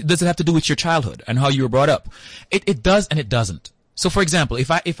 Does it have to do with your childhood and how you were brought up? It does and it doesn't. So, for example,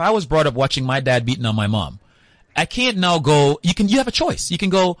 if I was brought up watching my dad beating on my mom, I can't now go, you have a choice. You can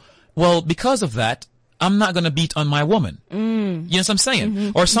go, well, because of that, I'm not going to beat on my woman. You know what I'm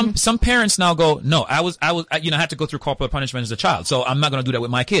saying? Or some parents now go, no, I had to go through corporal punishment as a child, so I'm not going to do that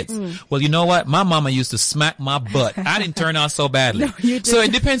with my kids. Well, you know what? My mama used to smack my butt. I didn't turn out so badly. No, you didn't. So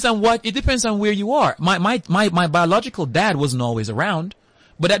it depends on where you are. My biological dad wasn't always around.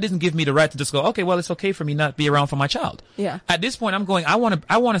 But that didn't give me the right to just go, okay, well, it's okay for me not to be around for my child. Yeah. At this point, I'm going, I want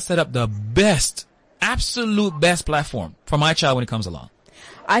to set up the best, absolute best platform for my child when it comes along.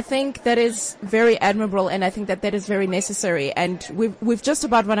 I think that is very admirable, and I think that is very necessary. And we've just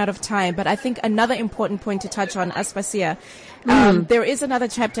about run out of time, but I think another important point to touch on, Aspasia, there is another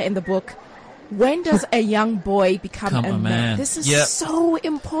chapter in the book. When does a young boy become a man? This is so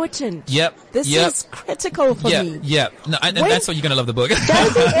important. This is critical for me. No, and that's why you're gonna love the book.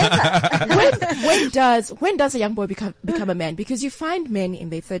 When does a young boy become a man? Because you find men in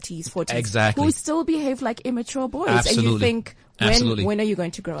their 30s, 40s who still behave like immature boys, Absolutely. and you think, when are you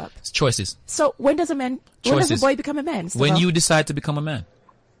going to grow up? It's choices. So when does a boy become a man? When you decide to become a man.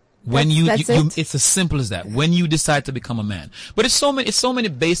 It's as simple as that. When you decide to become a man. But it's so many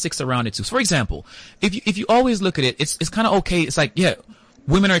basics around it too. So for example, if you always look at it, it's kind of okay. It's like,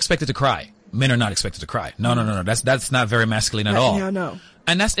 women are expected to cry. Men are not expected to cry. No. That's not very masculine at all. No.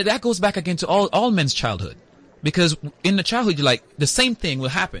 And that goes back again to all men's childhood. Because in the childhood, you're like, the same thing will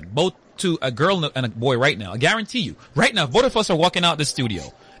happen both to a girl and a boy right now. I guarantee you. Right now, if both of us are walking out the studio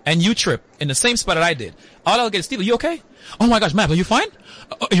and you trip in the same spot that I did, all I'll get is, Steve, are you okay? Oh my gosh, Matt, are you fine?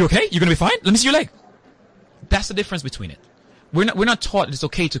 Are you okay? You're gonna be fine? Let me see your leg. That's the difference between it. We're not taught it's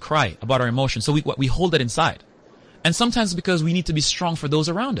okay to cry about our emotions, so we hold that inside. And sometimes it's because we need to be strong for those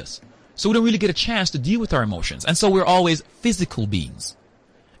around us. So we don't really get a chance to deal with our emotions. And so we're always physical beings.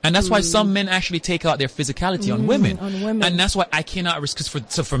 And that's why some men actually take out their physicality on women. And that's why I cannot risk,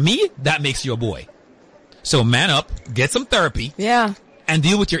 so for me, that makes you a boy. So man up, get some therapy. Yeah. And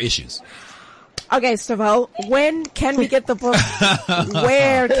deal with your issues. Okay, Stavel, when can we get the book?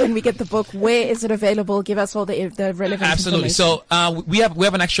 Where can we get the book? Where is it available? Give us all the relevant Absolutely. information. So, we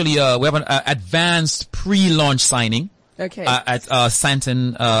have an advanced pre-launch signing. Okay. At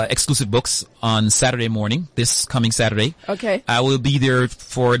Santon Exclusive Books on Saturday morning, this coming Saturday. Okay. I will be there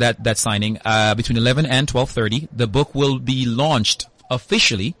for that signing between 11 and 12:30. The book will be launched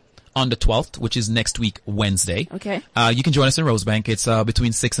officially on the 12th, which is next week, Wednesday. Okay. You can join us in Rosebank. It's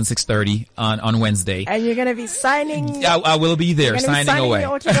between 6 and 6:30 on Wednesday. And you're going to be signing. I will be there, signing away.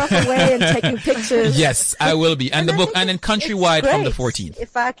 Your autograph away and taking pictures. Yes, I will be. And the book, and then countrywide from the 14th.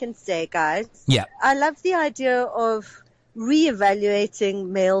 If I can say, guys. Yeah. I love the idea of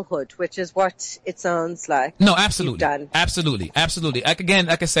reevaluating malehood, which is what it sounds like. No, absolutely. You've done. Absolutely.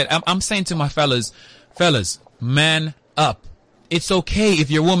 Like I said, I'm saying to my fellas, man up. It's okay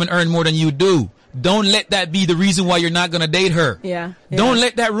if your woman earn more than you do. Don't let that be the reason why you're not going to date her. Yeah. Don't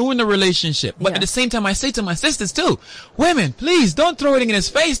let that ruin the relationship. But at the same time, I say to my sisters too, women, please don't throw it in his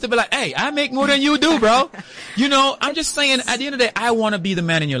face to be like, hey, I make more than you do, bro. I'm just saying, at the end of the day, I want to be the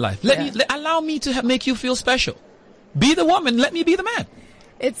man in your life. Allow me to make you feel special. Be the woman. Let me be the man.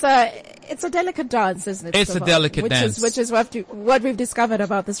 It's a delicate dance, isn't it? It's a delicate dance. Which is what we've discovered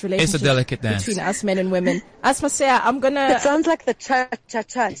about this relationship. It's a delicate dance between us men and women. Aspasia, I'm gonna. It sounds like the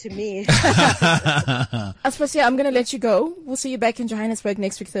cha-cha-cha to me. Aspasia, I'm gonna let you go. We'll see you back in Johannesburg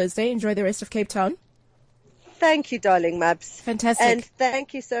next week, Thursday. Enjoy the rest of Cape Town. Thank you, darling Mabs. Fantastic. And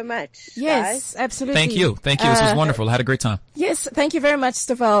thank you so much. Yes, guys. absolutely. Thank you. This was wonderful. I had a great time. Yes, thank you very much,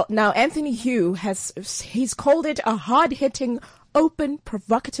 Stavel. Now, Anthony Hugh he's called it a hard-hitting, open,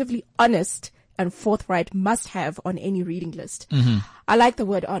 provocatively honest, and forthright must-have on any reading list. Mm-hmm. I like the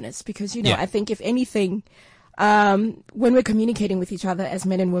word honest because, I think if anything, when we're communicating with each other as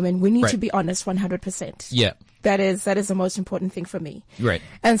men and women, we need to be honest 100%. Yeah. That is the most important thing for me. Right.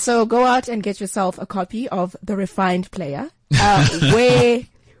 And so go out and get yourself a copy of The Refined Player,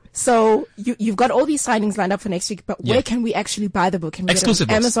 So you've got all these signings lined up for next week, but where can we actually buy the book? Can we exclusive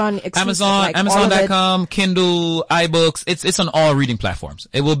get it on books. Amazon, Amazon.com, Kindle, iBooks. It's on all reading platforms.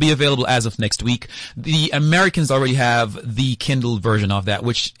 It will be available as of next week. The Americans already have the Kindle version of that,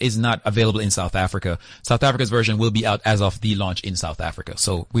 which is not available in South Africa. South Africa's version will be out as of the launch in South Africa.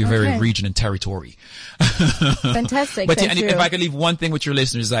 So we're very region and territory. Fantastic. But if I could leave one thing with your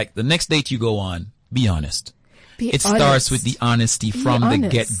listeners, like the next date you go on, be honest. Starts with the honesty from the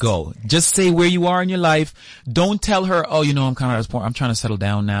get-go. Just say where you are in your life. Don't tell her, I'm kind of I'm trying to settle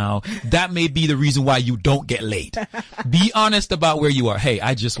down now. That may be the reason why you don't get laid. Be honest about where you are. Hey,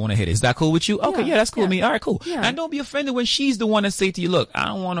 I just want to hit it. Is that cool with you? Okay, that's cool with me. All right, cool. Yeah. And don't be offended when she's the one that say to you, look, I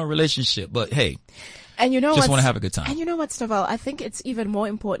don't want a relationship, but hey. And just want to have a good time. And you know what, Stavel? I think it's even more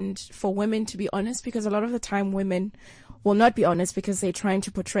important for women to be honest because a lot of the time women will not be honest because they're trying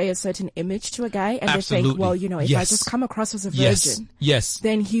to portray a certain image to a guy, and they think, well, if I just come across as a virgin,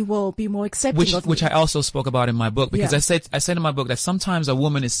 then he will be more accepting of me. Which I also spoke about in my book, because I said in my book that sometimes a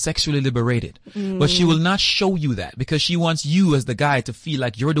woman is sexually liberated, but she will not show you that because she wants you as the guy to feel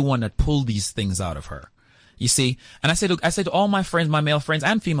like you're the one that pulled these things out of her. You see? And I said to all my friends, my male friends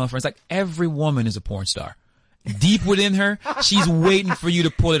and female friends, like, every woman is a porn star. Deep within her, she's waiting for you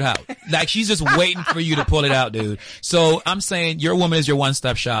to pull it out. Like, she's just waiting for you to pull it out, dude. So I'm saying your woman is your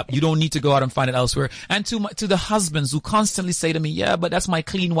one-stop shop. You don't need to go out and find it elsewhere. And to the husbands who constantly say to me, yeah, but that's my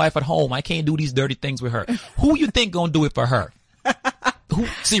clean wife at home. I can't do these dirty things with her. Who you think gonna do it for her?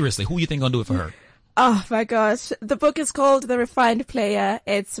 Seriously, who you think gonna do it for her? Oh my gosh. The book is called The Refined Player.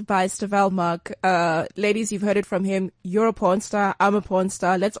 It's by Stavel Mark. Ladies, you've heard it from him. You're a porn star. I'm a porn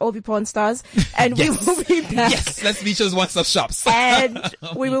star. Let's all be porn stars. And we will be back. Yes, let's be just one-stop shops. And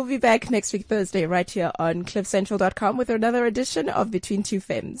we will be back next week, Thursday, right here on CliffCentral.com with another edition of Between Two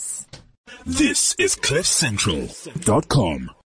Femmes. This is CliffCentral.com.